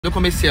Quando eu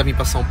comecei a vir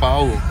pra São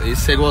Paulo,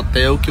 esse era o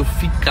hotel que eu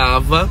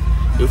ficava.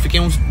 Eu fiquei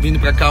vindo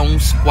pra cá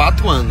uns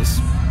 4 anos.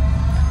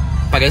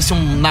 Parece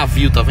um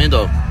navio, tá vendo,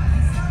 ó?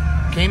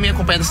 Quem me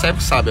acompanha dessa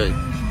época sabe, ó.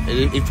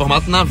 Ele em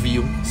formato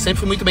navio. Sempre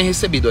fui muito bem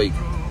recebido aí.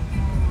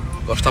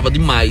 Gostava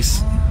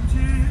demais.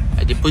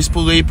 Aí depois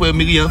pulei pro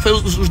Emiliano. Foi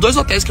os 2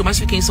 hotéis que eu mais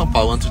fiquei em São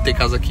Paulo antes de ter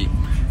casa aqui.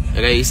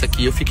 Era esse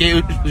aqui. Eu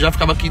já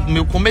ficava aqui no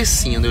meu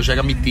comecinho, né? Eu já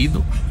era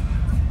metido.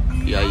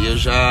 E aí eu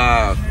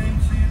já...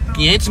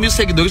 500 mil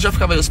seguidores, já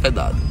ficava aí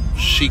hospedado.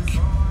 Chique.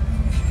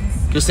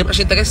 Que eu sempre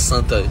achei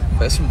interessante, ó.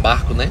 Parece um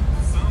barco, né?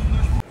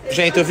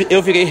 Gente,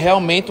 eu virei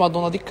realmente uma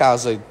dona de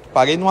casa.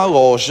 Parei numa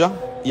loja,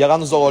 ia lá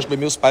no zoológico ver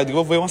meus pais, eu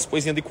vou ver umas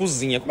coisinhas de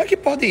cozinha. Como é que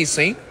pode isso,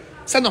 hein?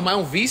 Isso é normal? É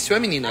um vício, é,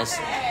 meninas?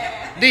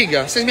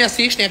 Diga, vocês me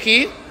assistem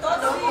aqui?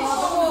 Todo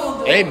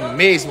mundo. É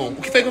mesmo? O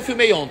que foi que eu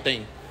filmei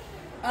ontem?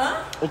 Hã?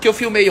 O que eu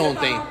filmei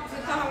ontem?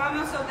 Você tava lá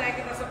no seu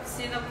deck da sua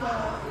piscina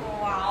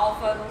com a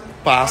Alfa.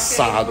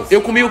 Passado. Eu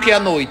comi o que à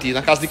noite?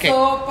 Na casa de quem?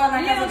 Sopa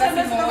na casa da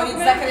Sininho.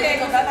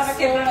 Desacredito, eu tava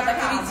quebrando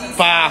daquele dia.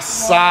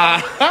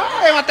 Passado.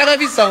 É uma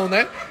televisão,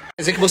 né?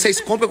 Quer dizer que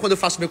vocês compram quando eu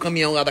faço meu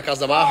caminhão lá da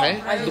Casa da Barra,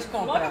 é? A gente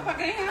compra.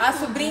 A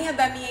sobrinha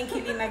da minha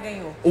inquilina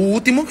ganhou. O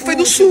último que foi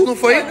do Sul, não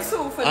foi? Foi do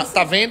Sul, foi do Sul.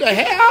 Tá vendo? É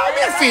real,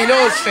 minha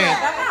filha. Oxe.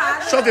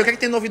 Deixa eu ver, o que é que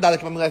tem novidade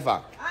aqui pra me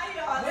levar?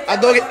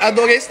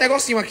 Adorei esse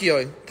negocinho aqui,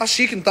 ó. Tá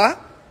chique, não tá?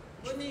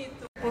 Bonito.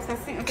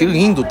 Que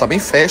lindo, tá bem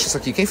fashion isso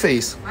aqui. Quem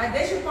fez?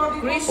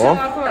 Ó.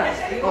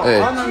 É.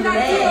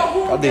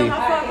 Cadê?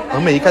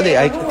 Amei, cadê?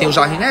 Aí tem o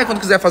jardim, né? Quando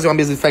quiser fazer uma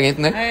mesa diferente,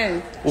 né? É.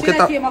 O que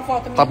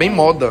tá bem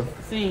moda.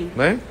 Sim.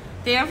 Né?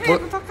 Tem a ver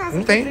com a tua casa.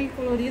 Não tem.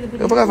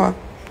 Eu vou levar.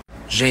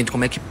 Gente,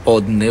 como é que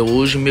pode, né?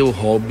 Hoje meu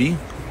hobby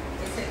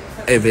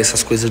é ver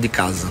essas coisas de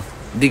casa.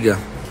 Diga.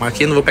 Mas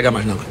aqui eu não vou pegar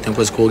mais não. Tem uma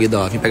coisa colorida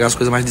lá. Vim pegar as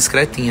coisas mais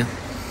discretinhas.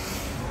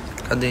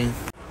 Cadê?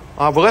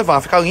 Ah, vou levar.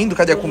 Fica lindo.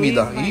 Cadê a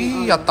comida?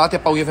 Ih, a Tati e a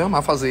Paulinha vão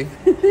amar fazer.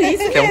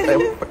 Isso que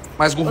é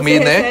mais gourmet,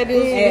 né?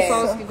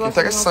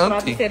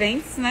 Interessante.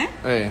 Diferentes, né?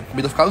 É, a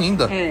comida fica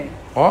linda. É.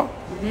 Ó.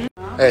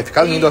 É,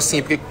 fica lindo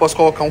assim. Porque posso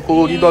colocar um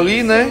colorido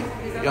ali, né?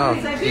 Ah,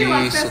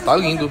 isso, tá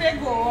lindo.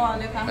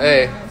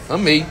 É,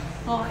 amei.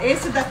 Ó,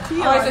 esse daqui,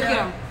 ó. Esse aqui,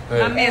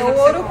 ó. É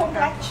ouro com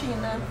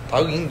platina. Tá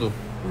lindo.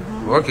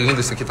 Olha que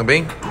lindo esse aqui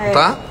também.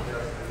 Tá?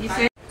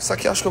 Isso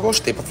aqui eu acho que eu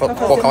gostei. Pra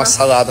colocar uma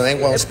salada, né?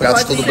 Uns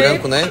pratos tudo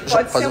branco, né?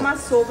 Pode ser uma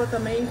sopa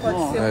também,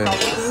 pode ser um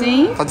caldo.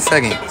 Sim. Tá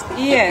diferente.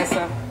 E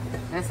essa?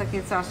 Essa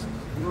aqui, você acha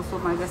que gostou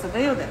mais dessa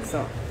daí ou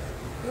dessa?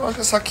 Eu acho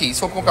que essa aqui.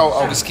 Se eu comprar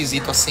algo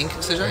esquisito assim,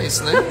 que seja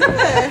esse, né?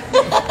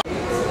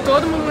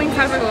 Todo mundo em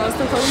casa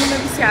gosta, todo mundo é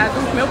viciado.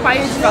 Meu pai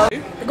é de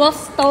volta.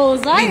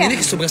 Gostoso, olha. Menina,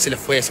 que sobrancelha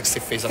foi essa que você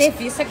fez?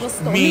 Serviço é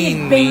gostoso.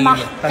 Menina, bem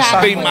marcada.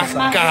 Tá bem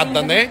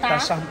marcada, né?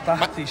 Tá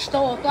artista.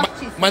 Tô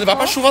artista. Mas não vai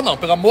pra chuva não,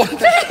 pelo amor de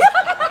Deus.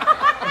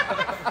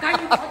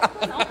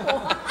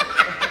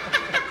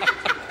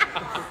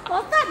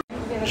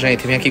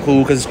 Gente, vim aqui com o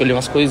Lucas escolher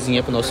umas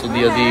coisinhas pro nosso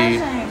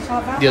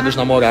dia dos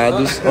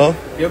namorados. Ó.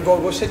 Eu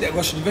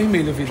gosto de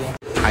vermelho, vida.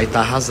 Aí tá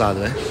arrasado,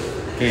 né?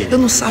 Eu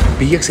não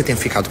sabia que você tinha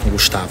ficado com o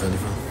Gustavo,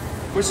 Elivan.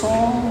 Foi só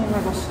um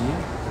negocinho.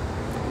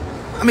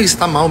 Amigo, você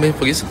tá mal mesmo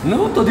por isso?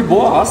 Não, tô de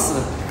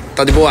boaça.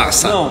 Tá de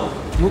boaça?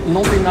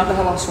 Não tem nada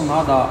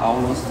relacionado ao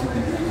lance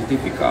de ter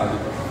ficado.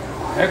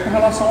 É com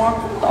relação a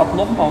contato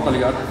normal, tá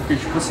ligado? Porque,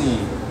 tipo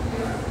assim,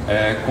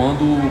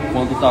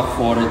 quando tá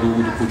fora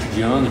do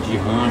cotidiano, de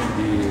rancho,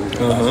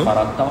 das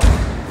paradas e tal,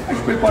 aí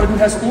tipo, ele para de me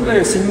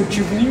responder sem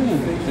motivo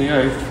nenhum.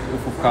 Aí eu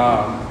vou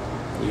ficar,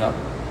 tá ligado?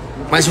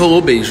 Mas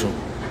rolou beijo.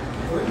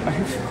 A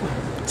gente ficou.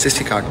 Vocês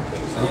ficaram?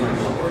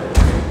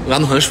 Lá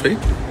no rancho, foi?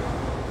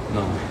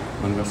 Não,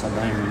 no aniversário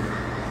da Emily.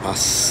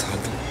 Passado.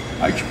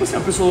 Aí, tipo assim, a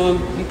pessoa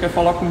não quer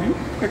falar comigo,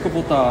 por que eu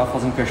vou estar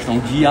fazendo questão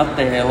de ir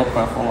até ela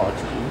pra falar?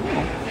 Tipo,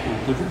 não,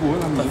 eu tô de boa,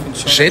 né?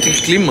 Gente,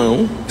 que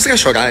climão. Você quer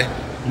chorar, é?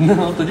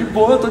 Não, tô de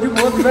boa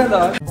de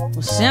verdade.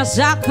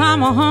 Since I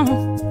come home,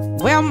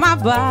 well my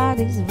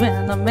body's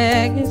been a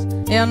mess,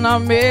 and I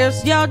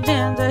miss your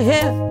tender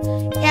hair.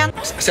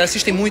 Vocês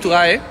assistem muito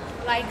lá, é?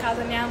 Lá em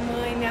casa, minha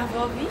mãe, minha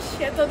avó,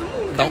 vixe, é todo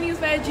mundo. Caminhos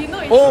velhos de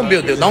noite. Oh,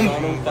 meu Deus, dá um...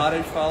 Não para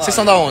de falar. Vocês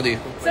são da onde?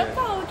 São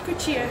Paulo, de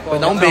Cutia.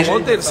 Dá um beijo.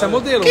 Você é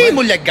modelo, Que né?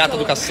 mulher gata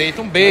do cacete,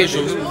 um beijo.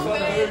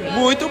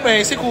 Muito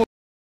bem, segura.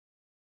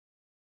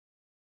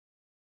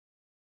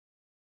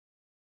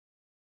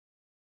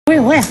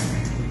 Ué,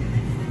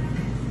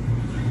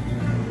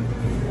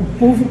 o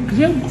povo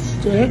cria um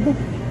cego,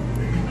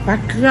 vai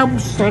criar um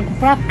cego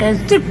pra quê?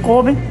 Se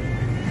comem.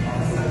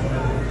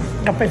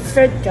 Fica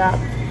perfeitado,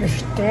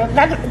 besteira,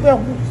 nada comer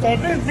um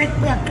cego, eles vêm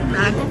comer aqui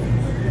nada.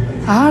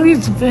 Ah,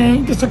 eles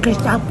vêm, deixa que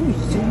está por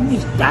cima,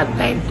 está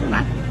dentro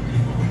lá.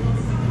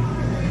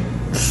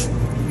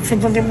 Você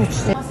não tem muito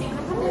cego.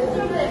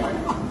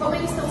 Como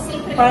eles estão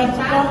sempre Parece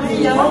que é um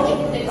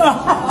milhão.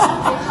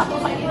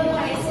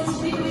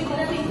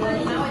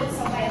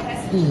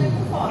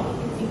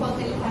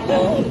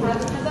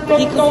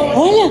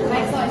 Olha!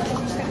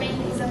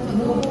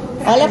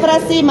 Olha pra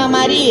cima,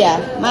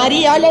 Maria.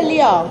 Maria, olha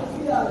ali, ó.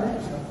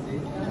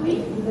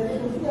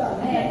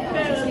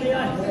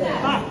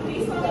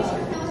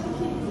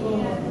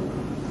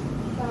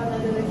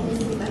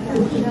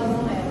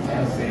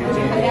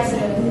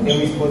 Tem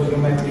uma esposa que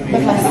não vai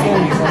primeiro,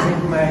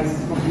 fazendo mais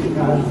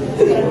complicado.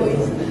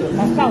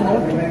 Mas tá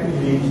louco.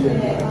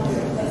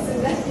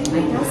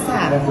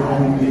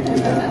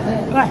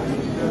 Vai.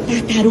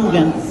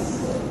 Tartaruga.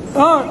 Ô,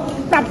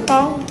 tá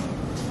bom.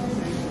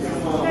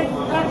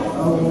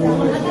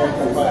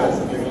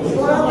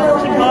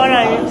 Simbora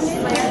aí.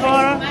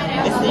 Simbora.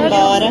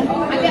 Simbora.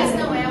 Aliás,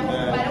 não, é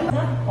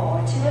uma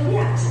ótima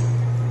viagem.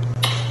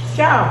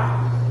 Tchau.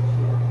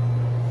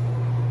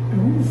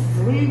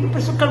 Eu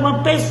pensei que era uma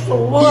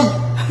pessoa.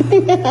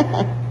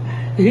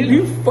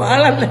 Ele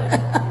fala, né?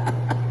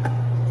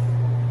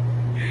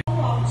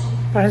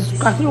 Parece o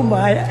Carlinhos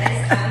Maia.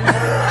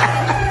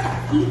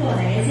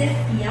 Indonésia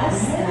e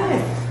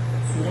Austrália.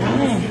 Será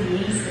uma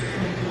experiência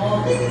com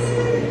novas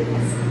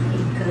experiências,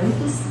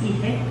 encantos e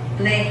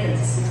repleta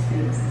de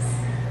surpresas.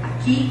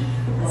 Aqui,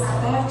 o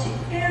transporte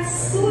é a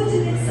sua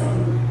diversão.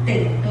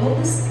 Tenham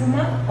todos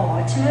uma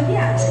ótima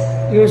viagem.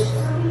 Isso.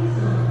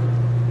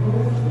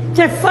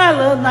 Você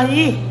falando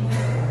aí,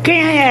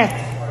 quem é?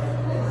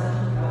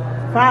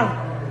 Fala.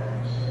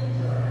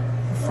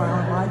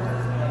 Fala, vai.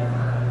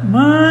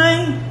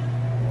 Mãe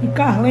de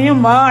Carlinhos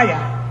Maia,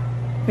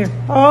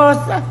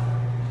 esposa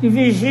de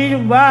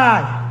Virgílio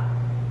Maia.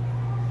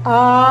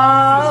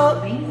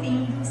 Sejam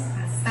bem-vindos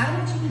à sala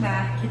de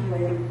embarque do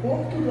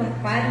aeroporto do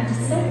Aquário de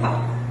São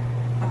Paulo.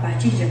 A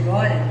partir de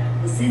agora,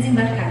 vocês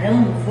embarcarão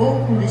no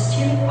voo com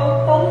destino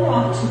ao Polo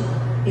Norte.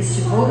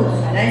 Este voo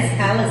fará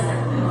escalas na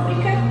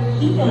África,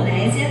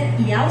 Indonésia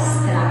e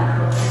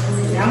Austrália.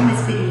 Será uma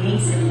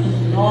experiência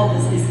com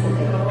novas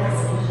descobertas,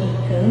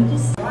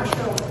 encantos.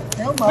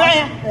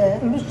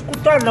 Não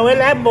escuta não,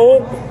 ele é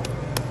bobo.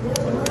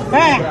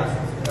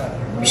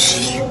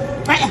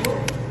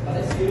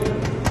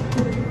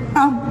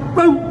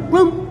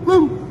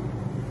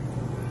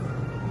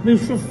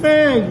 Bicho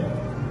feio.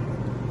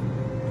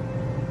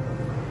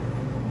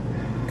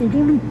 Tudo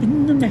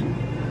limpinho, né?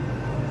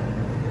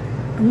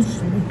 Não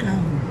sei,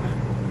 calma.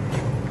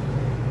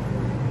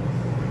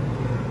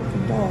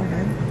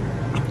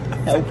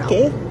 É o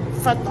quê?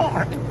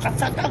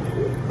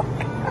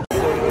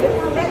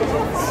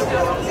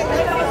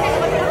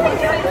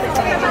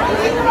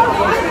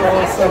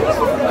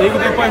 Ele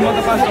depois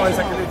manda pra nós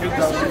aquele vídeo.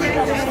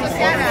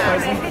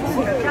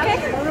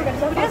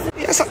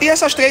 E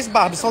essas três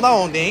Barbies são da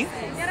onde, hein?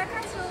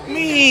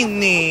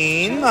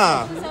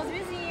 Menina! São os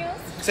vizinhos.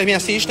 Vocês me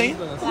assistem?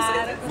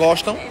 Claro.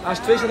 Gostam? As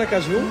três de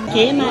Aracaju?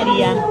 Que,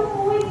 Maria?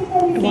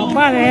 Uma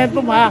maré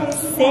do mar.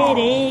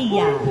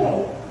 Sereia.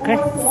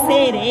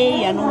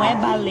 Sereia, não é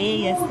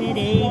baleia, é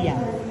sereia.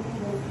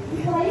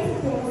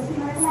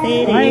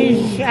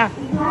 Sereia.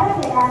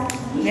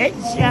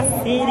 Deixa.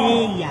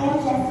 Sereia.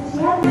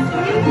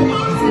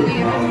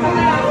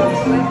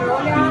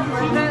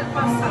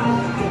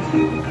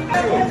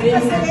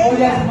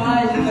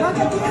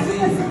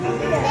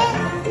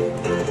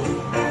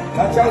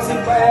 Dá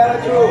tchauzinho pra ela,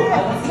 Ju.